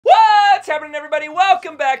happening, everybody?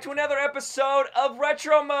 Welcome back to another episode of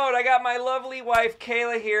Retro Mode. I got my lovely wife,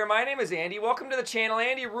 Kayla, here. My name is Andy. Welcome to the channel,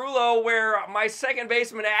 AndyRullo, where my second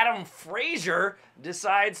baseman, Adam Frazier,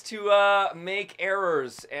 decides to make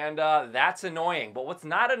errors, and that's annoying. But what's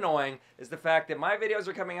not annoying is the fact that my videos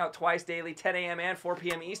are coming out twice daily, 10 a.m. and 4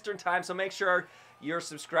 p.m. Eastern Time, so make sure you're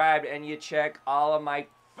subscribed and you check all of my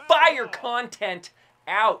fire content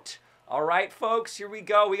out. All right, folks, here we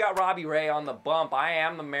go. We got Robbie Ray on the bump. I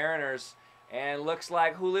am the Mariners, and looks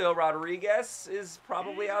like Julio Rodriguez is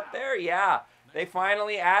probably out there. Yeah, they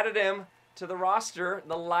finally added him to the roster,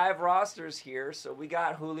 the live rosters here. So we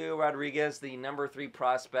got Julio Rodriguez, the number 3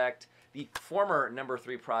 prospect, the former number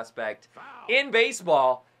 3 prospect in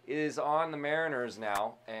baseball, is on the Mariners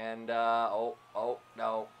now. And, no,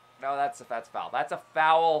 that's foul. That's a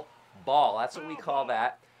foul ball. That's what we call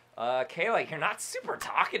that. Kayla, you're not super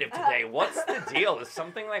talkative today. What's the deal? Is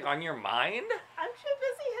something like on your mind? I'm too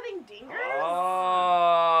busy hitting dingers.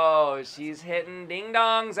 Oh, she's hitting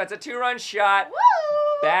ding-dongs. That's a 2-run shot. Woo!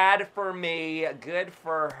 Bad for me. Good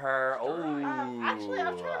for her. Oh. Actually,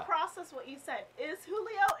 I'm trying to process what you said. Is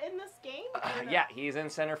Julio in this game? No? Yeah, he's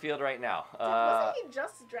in center field right now. Wasn't he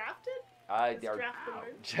just drafted?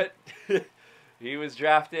 He was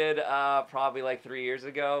drafted probably like 3 years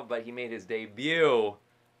ago, but he made his debut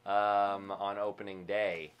on opening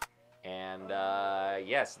day, and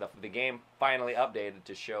yes, the game finally updated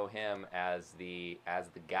to show him as the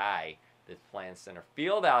guy that's playing center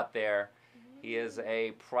field out there. He is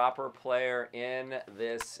a proper player in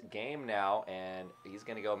this game now, and he's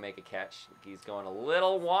gonna go make a catch. He's going a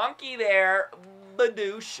little wonky there,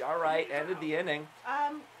 badoosh. All right, ended the inning.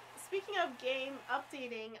 Speaking of game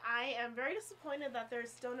updating, I am very disappointed that there's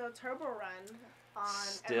still no Turbo Run on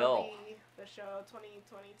MLB The Show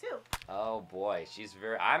 2022. Oh boy, she's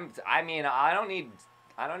very. I mean, I don't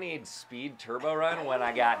need speed Turbo Run when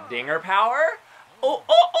I got dinger power. Oh!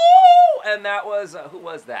 And that was who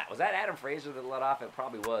was that? Was that Adam Frazier that led off? It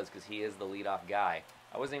probably was, because he is the leadoff guy.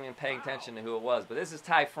 I wasn't even paying attention to who it was, but this is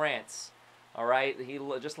Ty France. All right,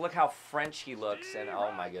 just look how French he looks, and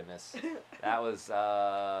oh my goodness, that was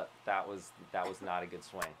not a good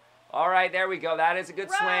swing. All right, there we go. That is a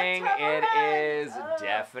good swing. It is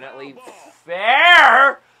definitely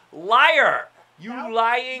fair. Liar.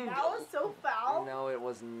 Lying. That was so foul. No, it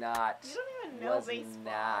was not. You don't even know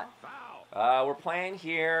baseball. We're playing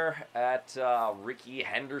here at Rickey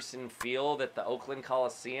Henderson Field at the Oakland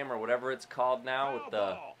Coliseum, or whatever it's called now, with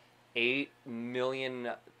the 8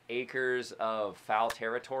 million acres of foul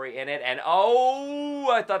territory in it. And oh,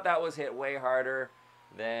 I thought that was hit way harder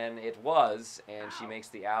than it was, and she makes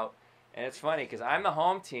the out. And it's funny because I'm the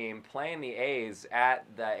home team playing the A's at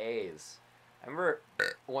the A's. I remember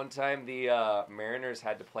one time the Mariners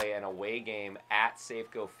had to play an away game at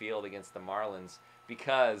Safeco Field against the Marlins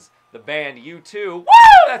because the band U2, woo!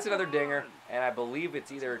 That's another dinger. And I believe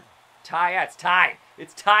it's either tie. Yeah, it's tied.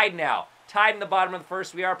 It's tied now. Tied in the bottom of the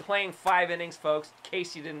first. We are playing 5 innings, folks, in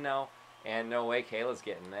case you didn't know. And no way Kayla's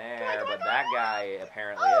getting there, but that guy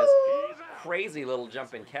apparently is. Crazy little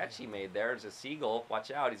jumping catch he made there. It's a seagull.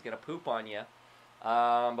 Watch out, he's going to poop on you.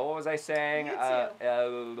 But what was I saying?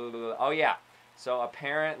 Oh, yeah. So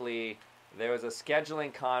apparently there was a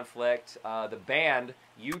scheduling conflict. The band,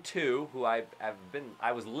 U2, who I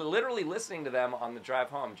was literally listening to them on the drive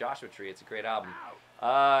home, Joshua Tree. It's a great album.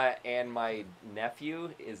 And my nephew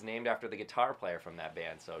is named after the guitar player from that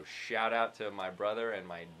band. So shout out to my brother and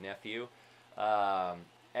my nephew.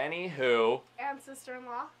 Anywho. And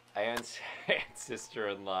sister-in-law. And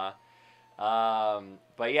sister-in-law.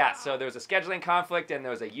 But yeah, so there was a scheduling conflict, and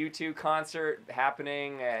there was a U2 concert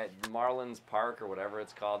happening at Marlins Park, or whatever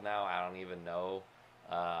it's called now. I don't even know.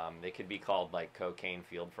 They could be called like Cocaine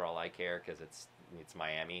Field for all I care, because it's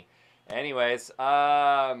Miami. Anyways,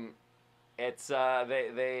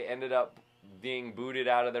 they ended up being booted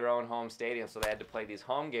out of their own home stadium, so they had to play these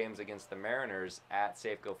home games against the Mariners at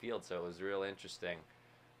Safeco Field, so it was real interesting.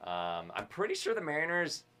 I'm pretty sure the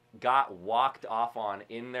Mariners got walked off on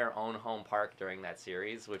in their own home park during that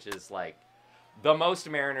series, which is like the most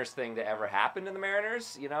Mariners thing to ever happen to the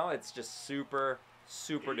Mariners. You know, it's just super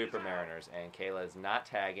duper Mariners. And Kayla is not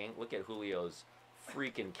tagging. Look at Julio's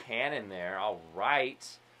freaking cannon there. All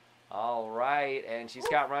right, and she's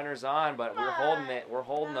got runners on, but we're holding it. We're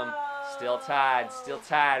holding them. Still tied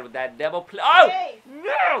with that double play. Oh, hey.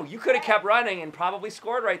 No! You could have kept running and probably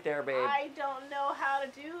scored right there, babe. I don't know how to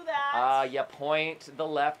do that. You point the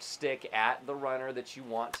left stick at the runner that you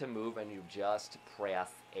want to move, and you just press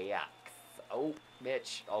X. Oh,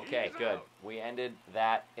 Mitch. Okay, good. We ended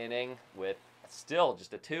that inning with still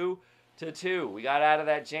just a 2-2. We got out of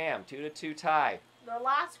that jam. 2-2 tie. The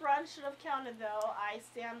last run should have counted, though. I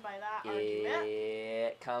stand by that argument.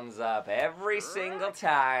 It comes up every single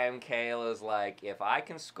time. Kayla's like, if I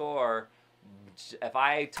can score, if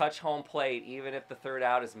I touch home plate, even if the third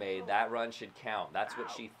out is made, that run should count. That's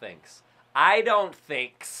what she thinks. I don't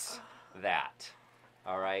think that.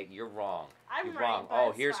 All right, you're wrong. You're wrong.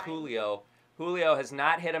 Oh, here's Julio. Julio has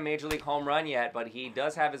not hit a Major League home run yet, but he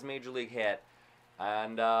does have his Major League hit.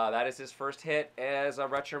 And that is his first hit as a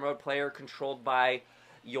Retro Mode player controlled by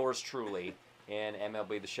yours truly in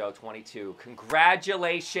MLB The Show 22.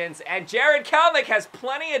 Congratulations. And Jared Kelnick has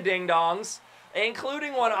plenty of ding-dongs,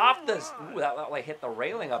 including one off the... Ooh, that like hit the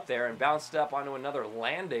railing up there and bounced up onto another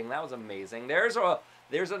landing. That was amazing. There's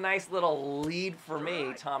a nice little lead for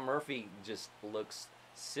me. Tom Murphy just looks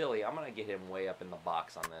silly. I'm going to get him way up in the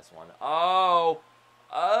box on this one. Oh!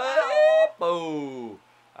 Boo!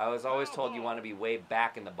 I was always told you want to be way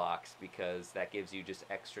back in the box because that gives you just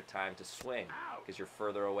extra time to swing because you're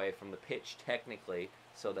further away from the pitch technically,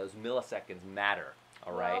 so those milliseconds matter,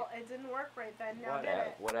 all right? Well, it didn't work right then, now did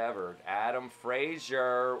it? Whatever. Adam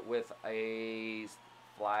Frazier with a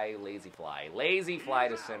lazy fly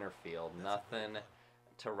to center field. Nothing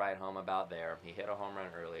to write home about there. He hit a home run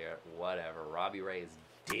earlier. Whatever. Robbie Ray is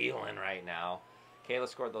dealing right now. Kayla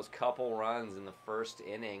scored those couple runs in the first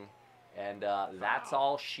inning. And that's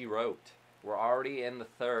all she wrote. We're already in the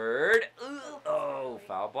third. Oh,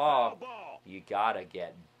 foul ball. You gotta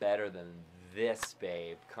get better than this,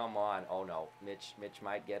 babe. Come on. Oh, no. Mitch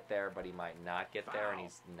might get there, but he might not get there, and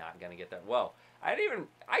he's not gonna get there. Whoa. I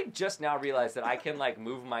just now realized that I can, like,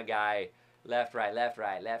 move my guy left, right, left,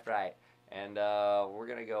 right, left, right. And we're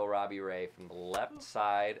gonna go Robbie Ray from the left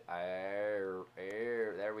side. There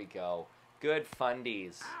we go. Good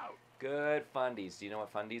fundies. Good fundies. Do you know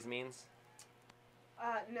what fundies means?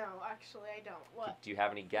 No, actually I don't. What? Do you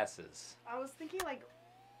have any guesses? I was thinking like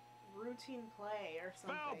routine play or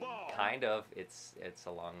something. Kind of. It's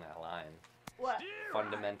along that line. What?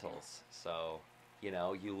 Fundamentals. So, you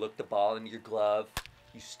know, you look the ball in your glove,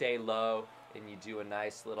 you stay low, and you do a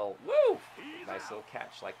nice little nice little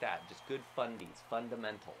catch like that. Just good fundies.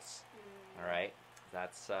 Fundamentals. All right?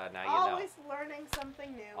 That's, now you know. Always learning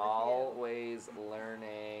something new. Always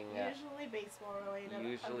learning. Usually baseball related.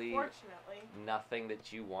 Usually unfortunately. Nothing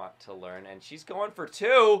that you want to learn. And she's going for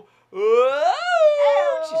two.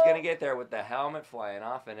 Whoa! She's going to get there with the helmet flying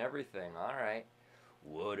off and everything. All right.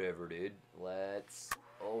 Whatever, dude. Let's...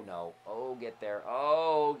 Oh, no. Oh, get there.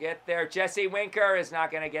 Oh, get there. Jesse Winker is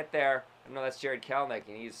not going to get there. No, that's Jared Kelnick,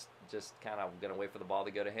 and he's just kind of going to wait for the ball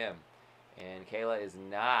to go to him. And Kayla is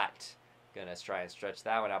not gonna try and stretch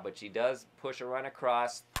that one out, but she does push a run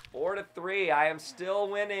across. 4-3. I am still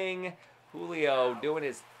winning. Julio doing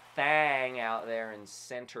his thing out there in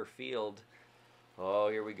center field. Oh,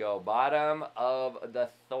 here we go. Bottom of the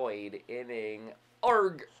third inning.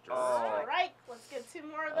 Arg. All right, let's get two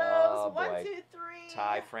more of those. Oh, 1, boy. 2, 3.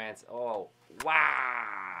 Ty France. Oh, wow.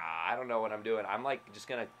 I don't know what I'm doing. I'm like just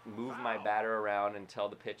gonna move my batter around until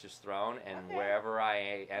the pitch is thrown, and wherever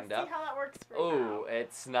I end up. See how that works for you. Oh,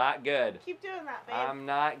 it's not good. Keep doing that, babe. I'm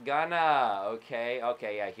not gonna. Okay,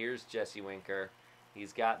 yeah, here's Jesse Winker.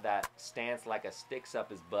 He's got that stance like a stick's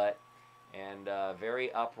up his butt, and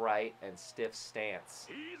very upright and stiff stance.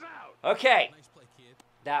 He's out. Okay. Nice play, kid.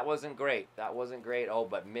 That wasn't great. That wasn't great. Oh,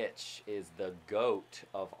 but Mitch is the GOAT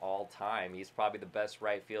of all time. He's probably the best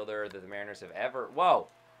right fielder that the Mariners have ever... Whoa.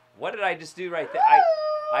 What did I just do right there?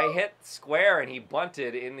 I hit square and he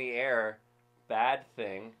bunted in the air. Bad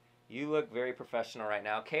thing. You look very professional right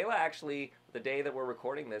now. Kayla actually, the day that we're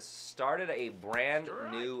recording this, started a brand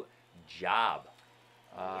new job.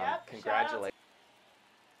 Yep, congratulations.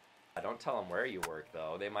 Don't tell them where you work,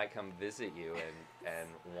 though. They might come visit you and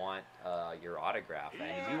want your autograph.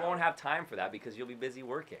 And you won't have time for that because you'll be busy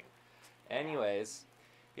working. Anyways,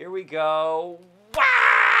 here we go.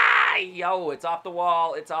 Wow! Yo, it's off the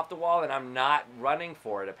wall. It's off the wall, and I'm not running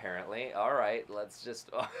for it, apparently. All right, let's just...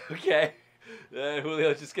 Okay.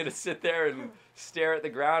 Julio's just going to sit there and stare at the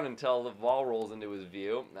ground until the ball rolls into his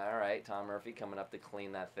view. All right, Tom Murphy coming up to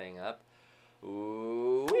clean that thing up.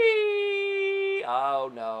 Ooh-wee!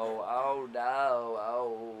 Oh, no. Oh, no.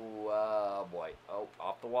 Oh, boy. Oh,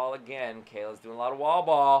 off the wall again. Kayla's doing a lot of wall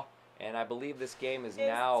ball. And I believe this game is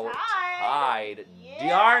now tied. Yeah.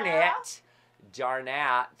 Darn it. Darn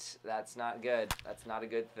it. That's not good. That's not a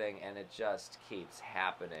good thing. And it just keeps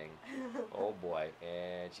happening. Oh, boy.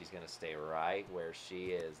 And she's going to stay right where she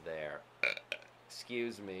is there.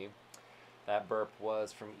 Excuse me. That burp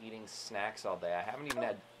was from eating snacks all day. I haven't even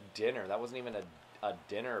had dinner. That wasn't even a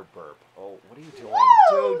dinner burp. Oh, what are you doing?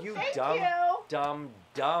 Woo! Dude, you Thank dumb. you. Dumb.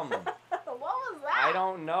 What was that? I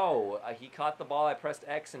don't know. He caught the ball. I pressed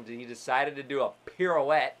X, and he decided to do a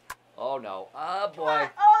pirouette. Oh, no. Oh, boy.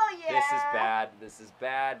 Oh, yeah. This is bad. This is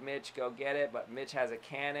bad. Mitch, go get it. But Mitch has a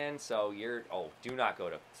cannon, so you're... Oh, do not go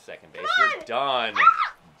to second base. You're done.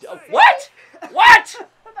 What? What?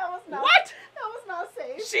 That was not, what? That was not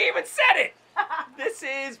safe. She even said it. This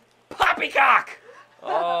is poppycock.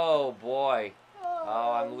 Oh, boy.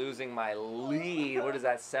 Oh, I'm losing my lead. What is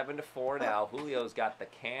that? 7-4 now. Julio's got the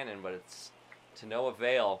cannon, but it's to no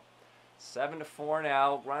avail. 7-4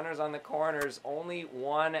 now. Runners on the corners. Only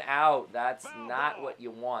one out. That's not what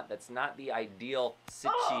you want. That's not the ideal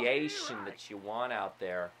situation that you want out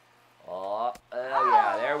there. Oh,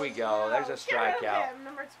 yeah. There we go. There's a strikeout.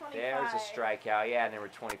 Number 25. There's a strikeout. Yeah, number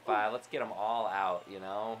 25. Let's get them all out, you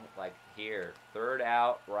know, like here. Third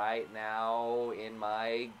out right now in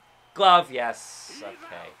my glove. Yes.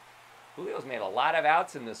 Okay. Julio's made a lot of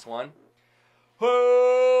outs in this one.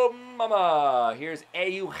 Oh, mama. Here's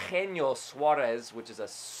Eugenio Suarez, which is a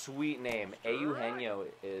sweet name. Eugenio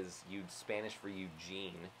is Spanish for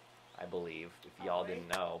Eugene, I believe, if y'all didn't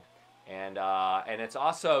know. And it's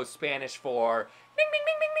also Spanish for ding, ding,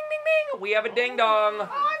 ding, ding, ding, ding, ding. We have a ding dong. Oh,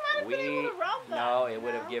 I might have been able to rob that. No, it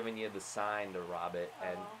would have given you the sign to rob it,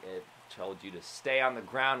 and it told you to stay on the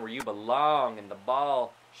ground where you belong, and the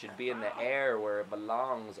ball should be in the air where it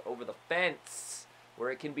belongs, over the fence, where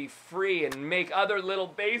it can be free and make other little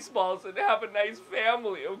baseballs and have a nice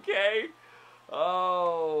family, okay?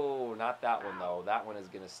 Oh, not that one, though. That one is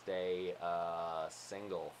going to stay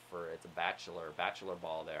single for, it's a bachelor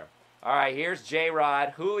ball there. All right, here's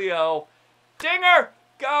J-Rod. Julio. Dinger!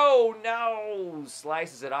 Go! No!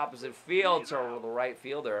 Slices it opposite field to the right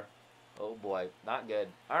fielder. Oh, boy. Not good.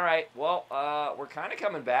 All right. Well, we're kind of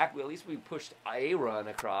coming back. At least we pushed a run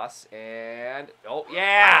across. And, oh,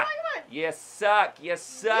 yeah! You suck. You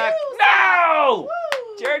suck. No!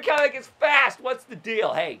 Jared Kelly is fast. What's the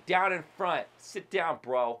deal? Hey, down in front. Sit down,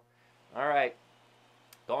 bro. All right.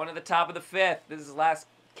 Going to the top of the fifth. This is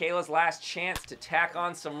Kayla's last chance to tack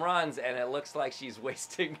on some runs, and it looks like she's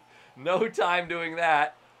wasting no time doing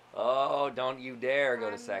that. Oh, don't you dare go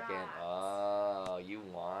to second. Oh, you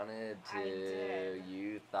wanted to. I did.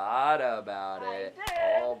 You thought about it. I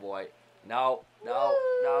did. Oh, boy. No, no,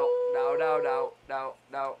 no, no, no, no, no,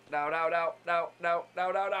 no, no, no, no, no, no,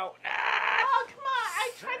 no, no, no. Oh, come on.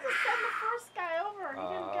 I tried to send the first guy over. He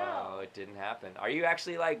didn't go. Oh, it didn't happen. Are you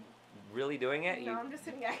actually, like, really doing it? No, I'm just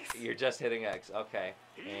hitting X. You're just hitting X. Okay.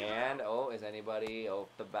 And, oh, is anybody? Oh,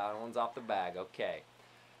 no one's off the bag. Okay.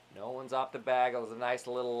 No one's off the bag. It was a nice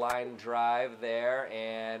little line drive there.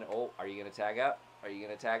 And, oh, are you going to tag up? Are you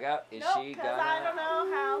going to tag up? Is she because gonna? I don't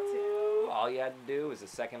know how to. All you had to do is the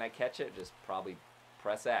second I catch it, just probably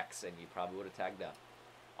press X, and you probably would have tagged up.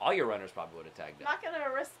 All your runners probably would have tagged I'm up. not going to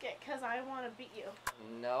risk it because I want to beat you.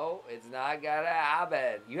 No, it's not going to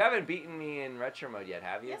happen. You haven't beaten me in retro mode yet,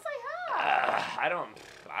 have you? Yes, I have. I don't remember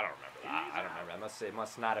that. I don't remember. It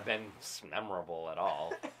must not have been memorable at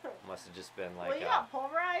all. It must have just been like. Well, you got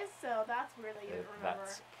pulverized, so that's weird that you didn't remember.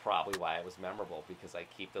 That's probably why it was memorable, because I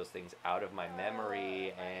keep those things out of my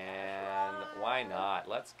memory, and why not?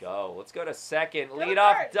 Let's go. Let's go to second. Lead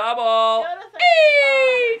off double. Go to third.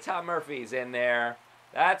 Hey! Tom Murphy's in there.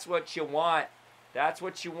 That's what you want. That's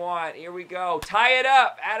what you want. Here we go. Tie it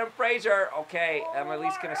up. Adam Frazier. Okay, I'm at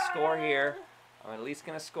least going to score here.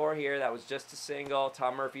 That was just a single.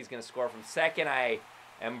 Tom Murphy's going to score from second. I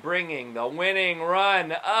am bringing the winning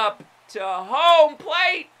run up to home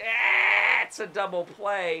plate. It's a double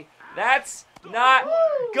play. That's not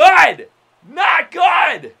good. Not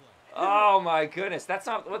good. Oh, my goodness. That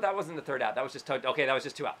wasn't the third out. That was just okay, that was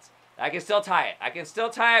just 2 outs. I can still tie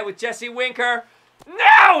it. With Jesse Winker.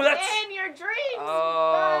 No! That's... In your dreams,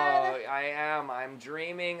 Oh, bud. I'm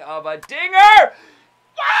dreaming of a dinger.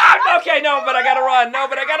 Ah, okay, no, but I gotta run. Run! No!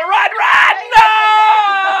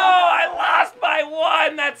 I lost by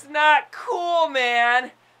 1. That's not cool,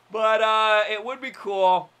 man. But it would be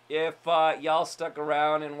cool if y'all stuck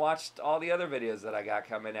around and watched all the other videos that I got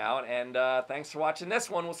coming out. And thanks for watching this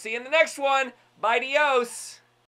one. We'll see you in the next one. Bye, Dios.